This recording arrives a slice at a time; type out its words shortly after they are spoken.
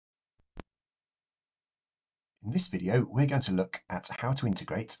In this video, we're going to look at how to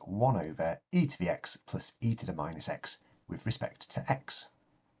integrate 1 over e to the x plus e to the minus x with respect to x.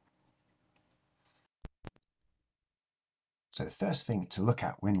 So the first thing to look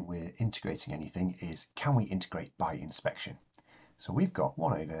at when we're integrating anything is, can we integrate by inspection? So we've got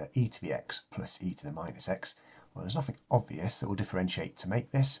 1 over e to the x plus e to the minus x. Well, there's nothing obvious that will differentiate to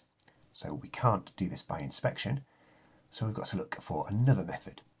make this, so we can't do this by inspection. So we've got to look for another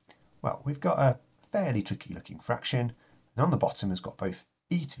method. Well, we've got a fairly tricky looking fraction, and on the bottom has got both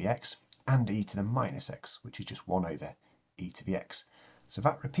e to the x and e to the minus x, which is just 1 over e to the x. So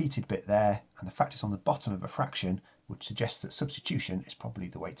that repeated bit there, and the fact it's on the bottom of a fraction, would suggest that substitution is probably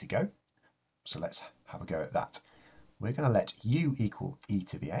the way to go. So let's have a go at that. We're going to let u equal e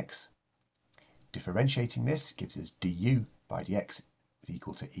to the x. Differentiating this gives us du by dx is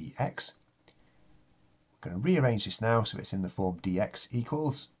equal to ex. We're going to rearrange this now so it's in the form dx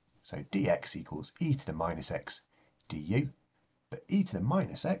equals. So dx equals e to the minus x du, but e to the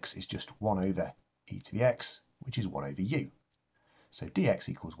minus x is just 1 over e to the x, which is 1 over u. So dx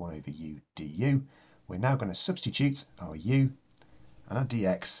equals 1 over u du. We're now going to substitute our u and our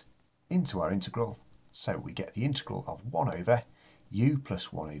dx into our integral. So we get the integral of 1 over u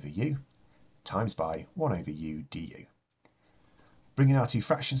plus 1 over u times by 1 over u du. Bringing our two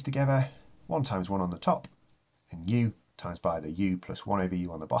fractions together, 1 times 1 on the top, and u times by the u plus 1 over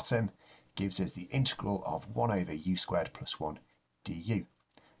u on the bottom gives us the integral of 1 over u squared plus 1 du.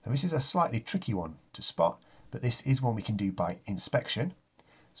 Now this is a slightly tricky one to spot, but this is one we can do by inspection.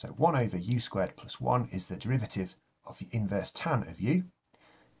 So 1 over u squared plus 1 is the derivative of the inverse tan of u.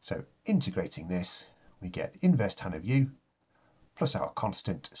 So integrating this, we get the inverse tan of u plus our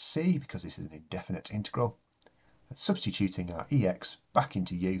constant c, because this is an indefinite integral. And substituting our ex back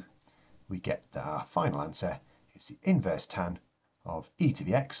into u, we get that our final answer is the inverse tan of e to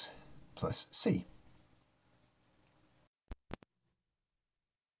the x plus c.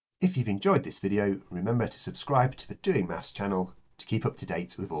 If you've enjoyed this video, remember to subscribe to the Doing Maths channel to keep up to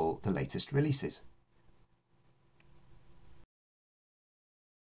date with all the latest releases.